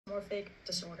dysmorphic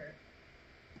disorder.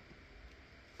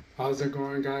 How's it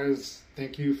going, guys?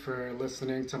 Thank you for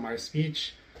listening to my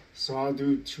speech. So I'll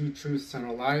do 2 truths and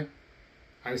a lie.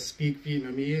 I speak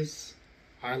Vietnamese.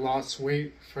 I lost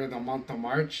weight for the month of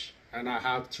March, and I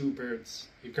have 2 birds.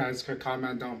 You guys could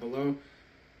comment down below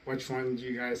which one do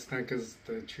you guys think is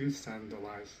the truths and the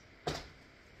lies.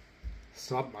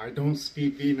 So I don't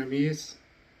speak Vietnamese.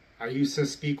 I used to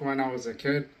speak when I was a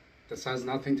kid. This has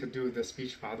nothing to do with the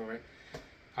speech, by the way.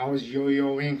 I was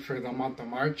yo-yoing for the month of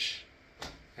March,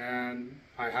 and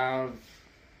I have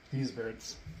these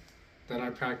birds that I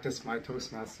practice my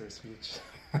Toastmaster speech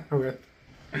with.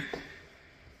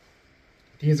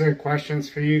 These are questions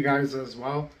for you guys as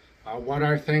well. What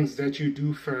are things that you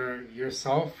do for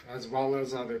yourself as well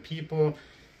as other people?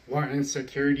 What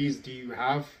insecurities do you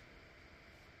have?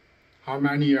 How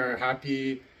many are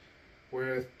happy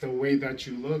with the way that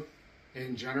you look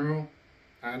in general?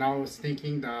 And I was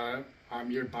thinking that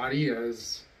your body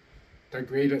is the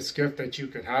greatest gift that you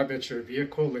could have. It's your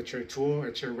vehicle, it's your tool,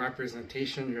 it's your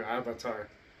representation, your avatar.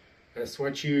 It's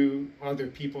what other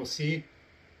people see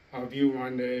of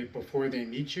you before they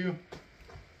meet you.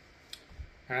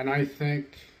 And I think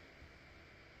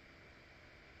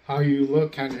how you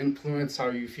look can influence how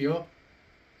you feel.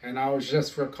 And I was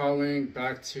just recalling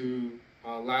back to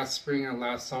last spring and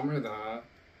last summer that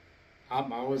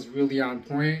I was really on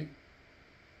point.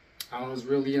 I was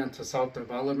really into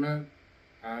self-development,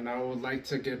 and I would like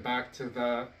to get back to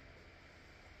that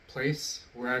place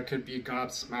where I could be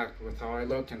gobsmacked with how I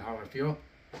look and how I feel.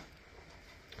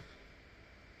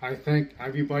 I think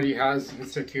everybody has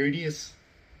insecurities,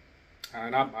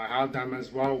 and I have them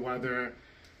as well, whether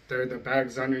they're the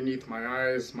bags underneath my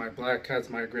eyes, my blackheads,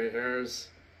 my gray hairs.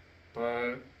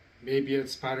 But maybe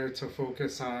it's better to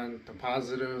focus on the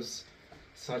positives,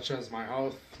 such as my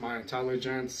health, my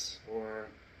intelligence, or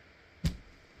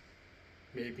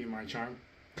maybe my charm.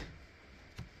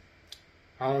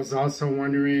 I was also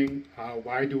wondering,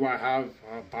 why do I have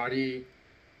body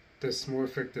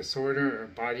dysmorphic disorder or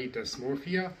body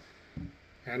dysmorphia?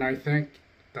 And I think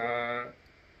that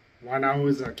when I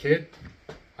was a kid,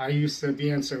 I used to be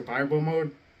in survival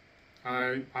mode.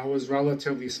 I was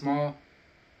relatively small.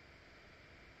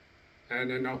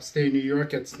 And in upstate New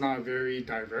York, it's not very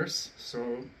diverse.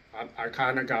 So I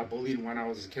kind of got bullied when I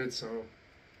was a kid. So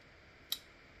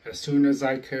as soon as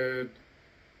I could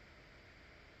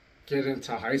get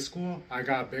into high school, I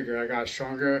got bigger, I got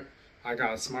stronger, I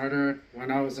got smarter. When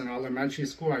I was in elementary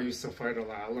school, I used to fight a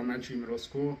lot. Elementary, middle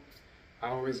school, I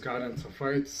always got into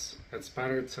fights. It's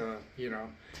better to,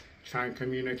 try and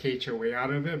communicate your way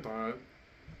out of it, but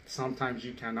sometimes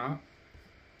you cannot.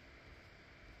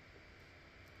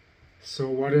 So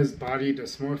what is body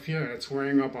dysmorphia? It's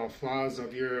worrying about flaws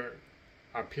of your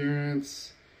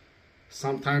appearance.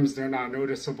 Sometimes they're not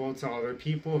noticeable to other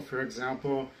people. For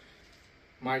example,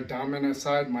 my dominant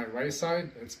side, my right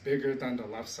side, it's bigger than the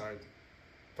left side.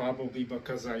 Probably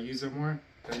because I use it more.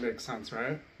 That makes sense,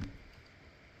 right?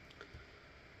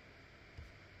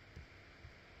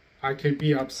 I could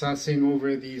be obsessing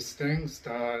over these things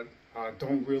that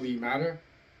don't really matter.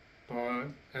 But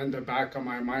in the back of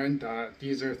my mind,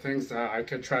 these are things that I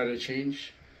could try to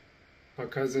change,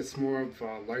 because it's more of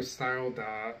a lifestyle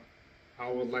that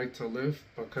I would like to live.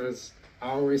 Because I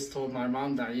always told my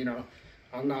mom that,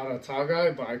 I'm not a tall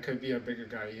guy, but I could be a bigger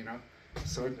guy,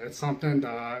 So it's something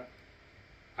that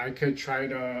I could try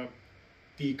to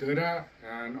be good at.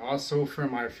 And also for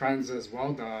my friends as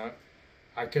well, that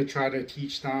I could try to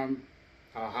teach them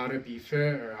how to be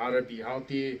fit or how to be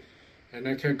healthy. And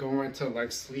it could go into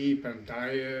like sleep and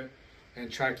diet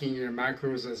and tracking your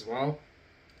macros as well.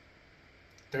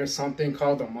 There's something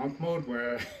called the monk mode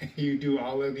where you do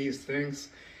all of these things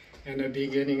in the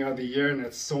beginning of the year, and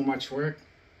it's so much work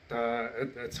that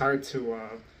it's hard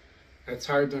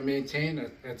to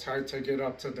maintain. It's hard to get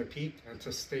up to the peak and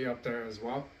to stay up there as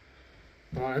well.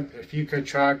 But if you could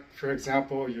track, for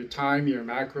example, your time, your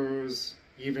macros,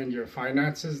 even your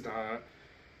finances, that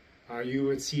you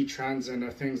would see trends in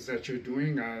the things that you're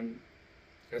doing, and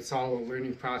it's all a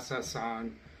learning process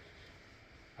on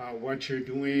what you're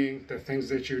doing, the things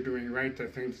that you're doing right, the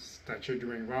things that you're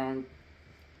doing wrong.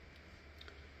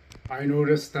 I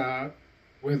noticed that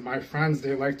with my friends,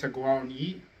 they like to go out and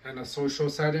eat in a social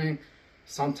setting.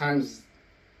 Sometimes,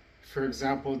 for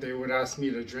example, they would ask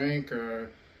me to drink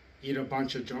or eat a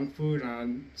bunch of junk food,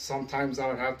 and sometimes I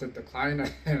would have to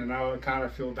decline, and I would kind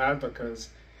of feel bad because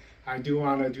I do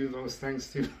want to do those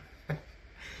things too.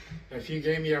 If you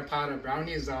gave me a pot of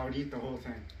brownies, I would eat the whole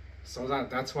thing. So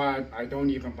that's why I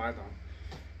don't even buy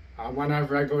them.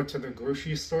 Whenever I go to the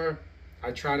grocery store,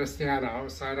 I try to stay on the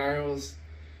outside aisles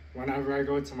whenever I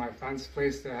go to my friend's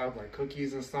place, they have like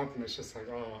cookies and stuff, and it's just like,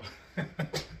 oh,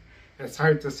 it's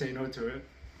hard to say no to it.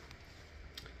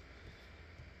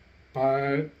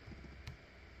 But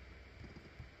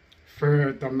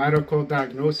for the medical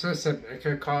diagnosis, it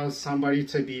could cause somebody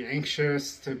to be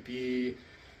anxious,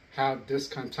 have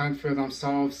discontent for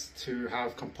themselves, to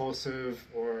have compulsive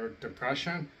or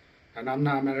depression. And I'm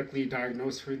not medically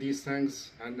diagnosed for these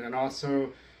things. And then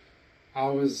also, I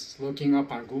was looking up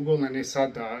on Google, and they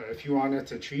said that if you wanted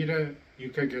to treat it, you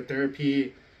could get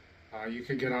therapy, you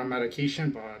could get on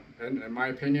medication, but in my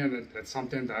opinion, it's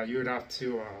something that you would have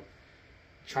to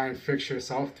try and fix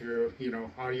yourself through,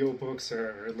 audiobooks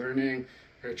or learning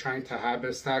or trying to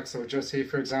habit stack. So just say,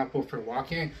 for example, for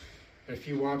walking, if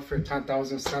you walk for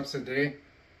 10,000 steps a day,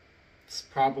 it's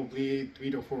probably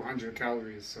 300 to 400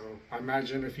 calories. So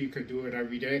imagine if you could do it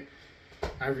every day.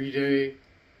 Every day,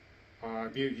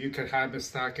 you could habit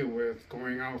stack it with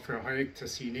going out for a hike to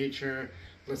see nature,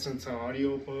 listen to an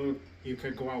audiobook. You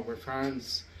could go out with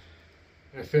friends.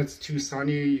 If it's too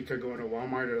sunny, you could go to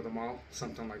Walmart or the mall,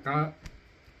 something like that.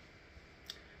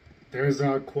 There's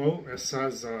a quote. It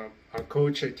says, a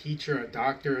coach, a teacher, a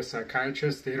doctor, a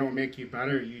psychiatrist, they don't make you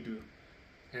better, you do.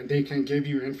 And they can give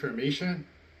you information,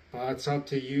 but it's up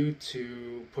to you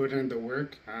to put in the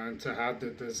work and to have the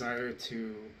desire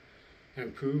to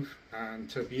improve and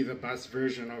to be the best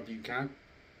version of you can.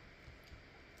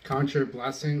 Count your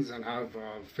blessings and have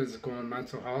physical and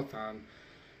mental health. And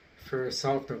for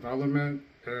self-development,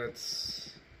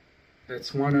 it's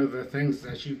one of the things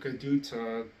that you could do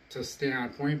to stay on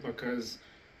point, because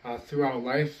throughout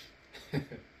life,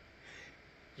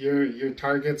 your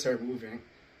targets are moving.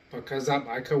 Because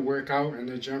I could work out in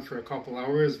the gym for a couple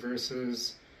hours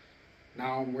versus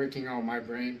now I'm working out my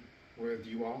brain with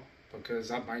you all,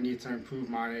 because I need to improve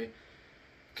my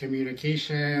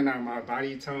communication and my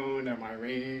body tone and my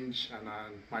range and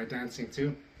my dancing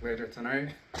too later tonight.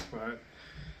 But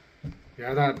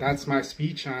yeah, that's my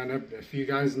speech. And if you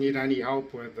guys need any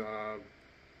help with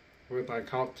like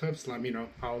health tips, let me know.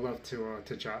 I would love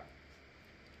to chat.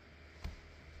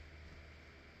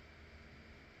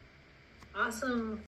 Awesome.